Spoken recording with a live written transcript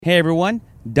Hey everyone,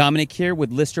 Dominic here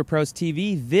with Lister Pros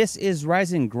TV. This is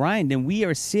Rise and Grind, and we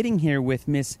are sitting here with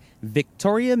Miss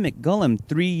Victoria McGullum,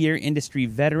 3-year industry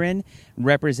veteran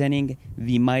representing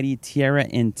the mighty Tierra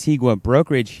Antigua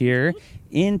brokerage here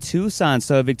in Tucson.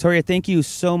 So Victoria, thank you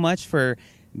so much for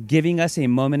giving us a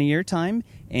moment of your time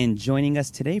and joining us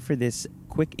today for this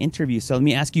quick interview. So let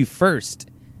me ask you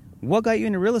first, what got you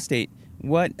into real estate?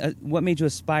 What made you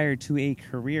aspire to a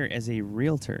career as a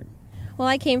realtor? Well,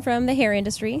 I came from the hair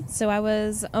industry, so I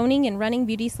was owning and running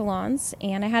beauty salons,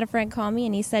 and I had a friend call me,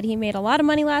 and he said he made a lot of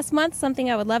money last month,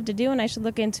 something I would love to do, and I should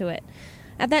look into it.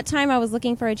 At that time, I was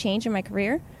looking for a change in my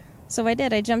career, so I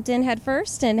did. I jumped in head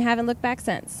first and haven't looked back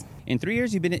since. In 3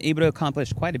 years, you've been able to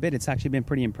accomplish quite a bit. It's actually been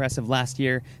pretty impressive last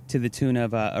year to the tune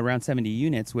of around 70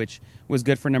 units, which was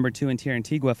good for number 2 in Tierra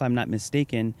Antigua, if I'm not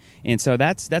mistaken. And so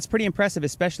that's pretty impressive,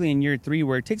 especially in year 3,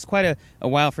 where it takes quite a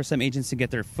while for some agents to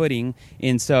get their footing.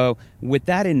 And so with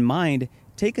that in mind,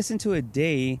 take us into a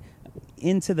day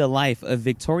into the life of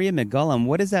Victoria McGullum.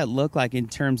 What does that look like in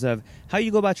terms of how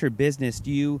you go about your business?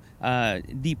 Do you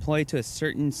deploy to a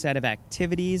certain set of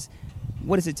activities?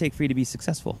 What does it take for you to be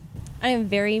successful? I am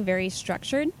very, very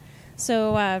structured.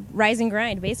 So rise and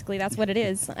grind, basically, that's what it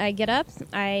is. I get up,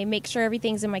 I make sure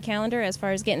everything's in my calendar as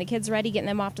far as getting the kids ready, getting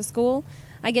them off to school.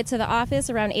 I get to the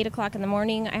office around 8 o'clock in the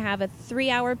morning. I have a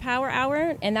 3-hour power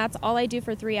hour, and that's all I do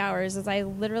for 3 hours is I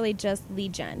literally just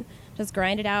lead gen. Just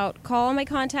grind it out, call all my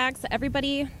contacts.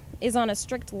 Everybody is on a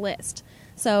strict list.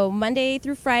 So Monday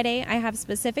through Friday, I have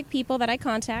specific people that I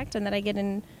contact and that I get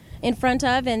in front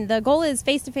of, and the goal is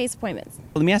face-to-face appointments.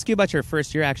 Let me ask you about your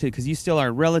first year, actually, because you still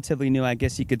are relatively new, I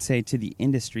guess you could say, to the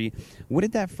industry. What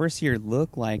did that first year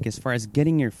look like as far as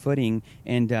getting your footing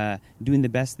and doing the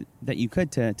best that you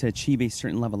could to achieve a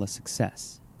certain level of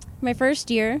success? My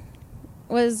first year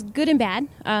was good and bad.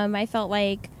 I felt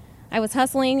like I was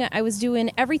hustling. I was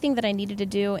doing everything that I needed to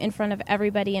do in front of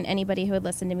everybody and anybody who would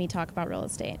listen to me talk about real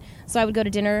estate. So I would go to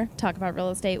dinner, talk about real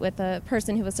estate with the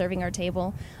person who was serving our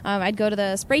table. I'd go to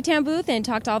the spray tan booth and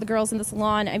talk to all the girls in the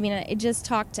salon. I mean, it just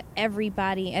talked to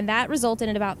everybody. And that resulted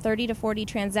in about 30 to 40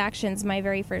 transactions my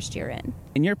very first year in.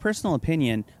 In your personal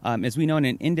opinion, as we know in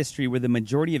an industry where the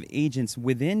majority of agents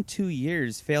within 2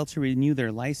 years fail to renew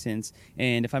their license,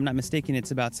 and if I'm not mistaken,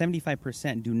 it's about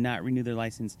 75% do not renew their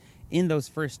license in those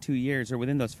first 2 years or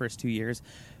within those first 2 years,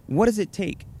 what does it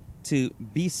take to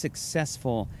be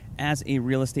successful as a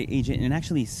real estate agent and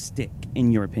actually stick,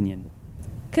 in your opinion?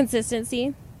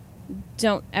 Consistency.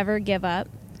 Don't ever give up.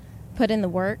 Put in the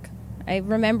work. I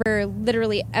remember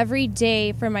literally every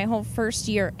day for my whole first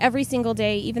year, every single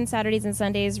day, even Saturdays and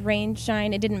Sundays, rain,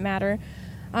 shine, it didn't matter.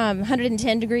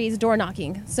 110 degrees, door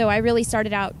knocking. So I really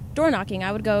started out door knocking.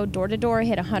 I would go door to door,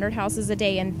 hit 100 houses a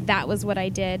day, and that was what I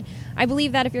did. I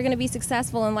believe that if you're going to be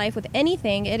successful in life with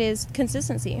anything, it is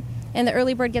consistency. And the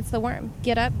early bird gets the worm.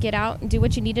 Get up, get out, do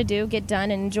what you need to do, get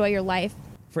done, and enjoy your life.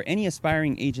 For any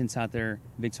aspiring agents out there,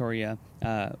 Victoria,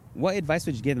 what advice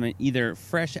would you give them, either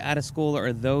fresh out of school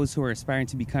or those who are aspiring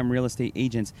to become real estate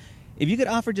agents? If you could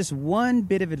offer just one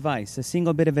bit of advice, a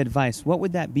single bit of advice, what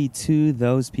would that be to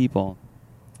those people?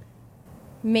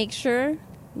 Make sure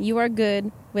you are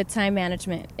good with time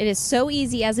management. It is so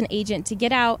easy as an agent to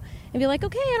get out and be like,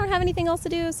 okay, I don't have anything else to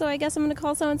do, so I guess I'm going to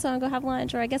call so-and-so and go have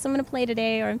lunch, or I guess I'm going to play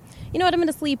today, or you know what, I'm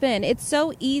going to sleep in. It's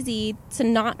so easy to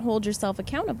not hold yourself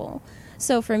accountable.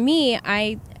 So for me,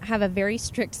 I have a very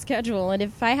strict schedule, and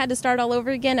if I had to start all over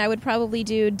again, I would probably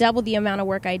do double the amount of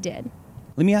work I did.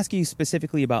 Let me ask you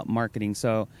specifically about marketing.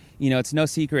 So, it's no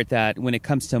secret that when it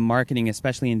comes to marketing,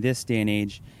 especially in this day and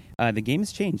age, the game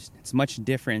has changed. It's much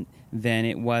different than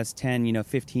it was 10,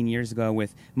 15 years ago.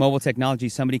 With mobile technology,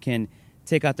 somebody can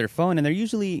take out their phone and they're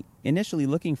usually initially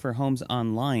looking for homes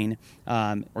online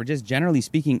or just generally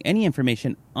speaking, any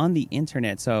information on the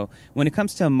internet. So when it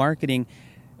comes to marketing,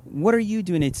 what are you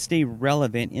doing to stay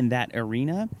relevant in that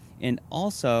arena? And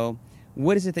also,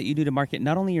 what is it that you do to market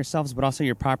not only yourselves but also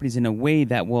your properties in a way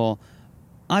that will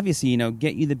obviously,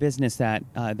 get you the business that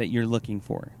you're looking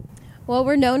for? Well,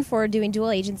 we're known for doing dual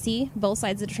agency, both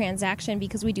sides of the transaction,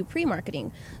 because we do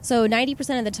pre-marketing. So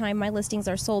 90% of the time, my listings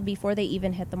are sold before they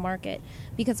even hit the market,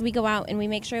 because we go out and we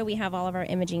make sure we have all of our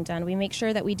imaging done. We make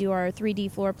sure that we do our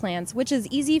 3D floor plans, which is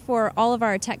easy for all of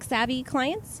our tech-savvy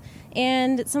clients.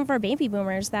 And some of our baby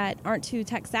boomers that aren't too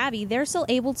tech-savvy, they're still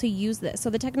able to use this. So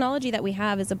the technology that we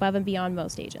have is above and beyond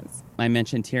most agents. I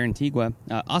mentioned Tierra Antigua,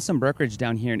 awesome brokerage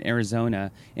down here in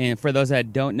Arizona. And for those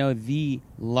that don't know, the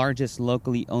largest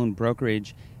locally owned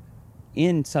brokerage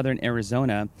in southern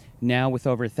Arizona, now with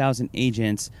over 1,000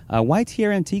 agents. Why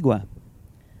Tierra Antigua?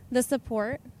 The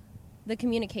support, the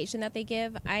communication that they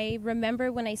give. I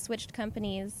remember when I switched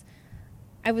companies,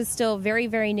 I was still very,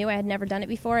 very new. I had never done it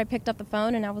before. I picked up the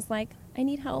phone and I was like, I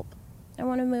need help. I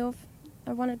want to move.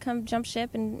 I want to come jump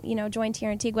ship and, join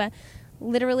Tierra Antigua.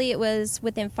 Literally, it was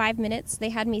within 5 minutes. They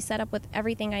had me set up with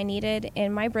everything I needed,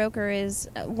 and my broker is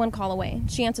one call away.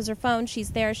 She answers her phone.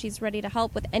 She's there. She's ready to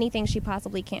help with anything she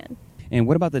possibly can. And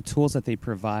what about the tools that they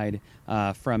provide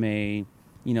from a,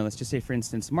 let's just say, for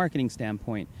instance, marketing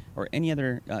standpoint, or any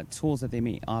other tools that they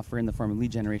may offer in the form of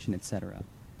lead generation, et cetera?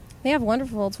 They have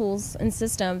wonderful tools and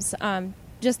systems.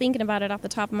 Just thinking about it off the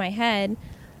top of my head,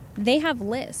 they have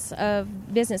lists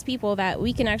of business people that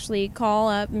we can actually call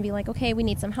up and be like, okay, we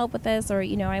need some help with this, or,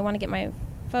 I want to get my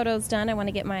photos done, I want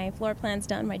to get my floor plans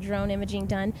done, my drone imaging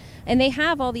done. And they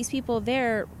have all these people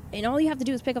there, and all you have to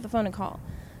do is pick up the phone and call.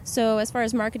 So as far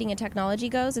as marketing and technology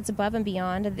goes, it's above and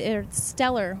beyond. They're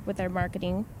stellar with their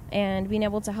marketing, and being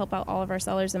able to help out all of our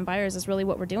sellers and buyers is really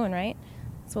what we're doing, right?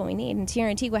 That's what we need. And Tierra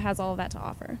Antigua has all of that to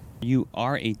offer. You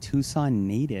are a Tucson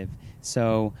native.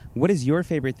 So what is your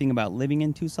favorite thing about living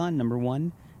in Tucson, number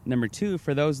one? Number two,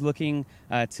 for those looking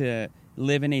to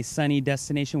live in a sunny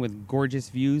destination with gorgeous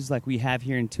views like we have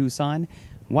here in Tucson,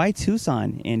 why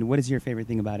Tucson, and what is your favorite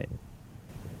thing about it?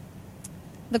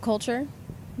 The culture,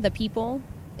 the people.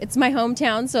 It's my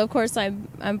hometown, so of course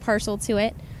I'm partial to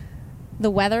it.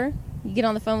 The weather. You get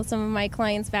on the phone with some of my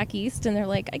clients back east, and they're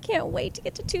like, I can't wait to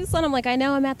get to Tucson. I'm like, I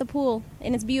know, I'm at the pool,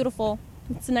 and it's beautiful.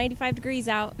 It's 95 degrees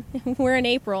out. We're in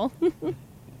April.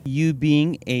 You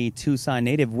being a Tucson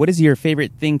native, what is your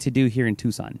favorite thing to do here in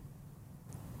Tucson?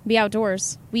 Be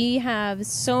outdoors. We have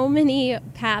so many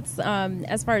paths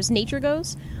as far as nature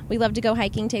goes. We love to go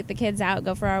hiking, take the kids out,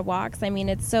 go for our walks. I mean,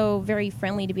 it's so very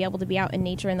friendly to be able to be out in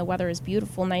nature, and the weather is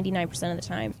beautiful 99% of the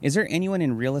time. Is there anyone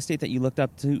in real estate that you looked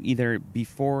up to either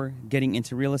before getting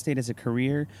into real estate as a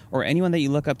career, or anyone that you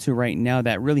look up to right now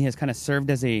that really has kind of served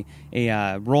as a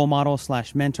role model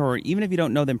 / mentor, or even if you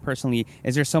don't know them personally,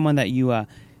 is there someone that you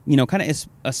kind of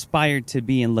aspired to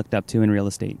be and looked up to in real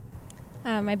estate?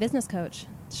 My business coach.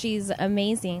 She's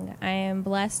amazing. I am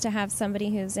blessed to have somebody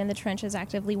who's in the trenches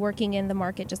actively working in the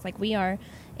market just like we are.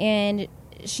 And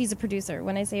she's a producer.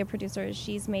 When I say a producer,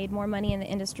 she's made more money in the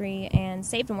industry and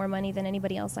saved more money than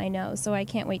anybody else I know. So I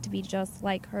can't wait to be just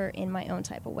like her in my own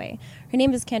type of way. Her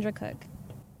name is Kendra Cook.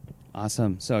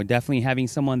 Awesome. So definitely having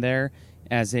someone there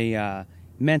as a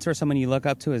mentor, someone you look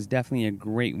up to, is definitely a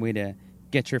great way to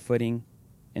get your footing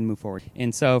and move forward.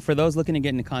 And so for those looking to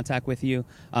get into contact with you,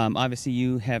 obviously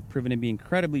you have proven to be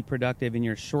incredibly productive in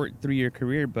your short 3-year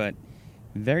career, but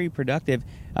very productive.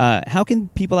 How can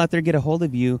people out there get a hold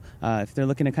of you if they're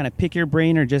looking to kind of pick your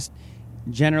brain, or just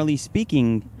generally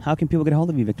speaking, how can people get a hold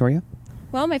of you, Victoria?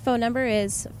 Well, my phone number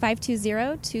is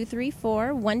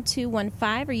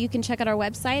 520-234-1215, or you can check out our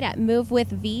website at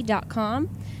movewithv.com.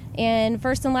 And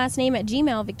first and last name at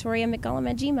Gmail, Victoria McGullum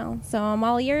at Gmail. So I'm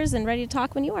all ears and ready to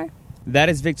talk when you are. That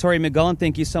is Victoria McGullum.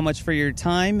 Thank you so much for your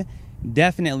time.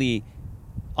 Definitely,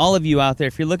 all of you out there,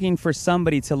 if you're looking for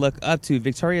somebody to look up to,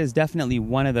 Victoria is definitely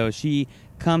one of those. She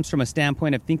comes from a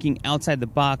standpoint of thinking outside the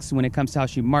box when it comes to how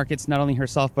she markets not only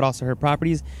herself but also her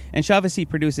properties, and she obviously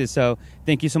produces. So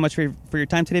thank you so much for your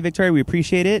time today, Victoria. We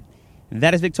appreciate it.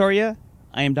 That is Victoria.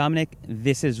 I am Dominic.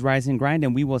 This is Rise and Grind,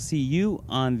 and we will see you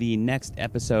on the next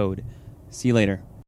episode. See you later.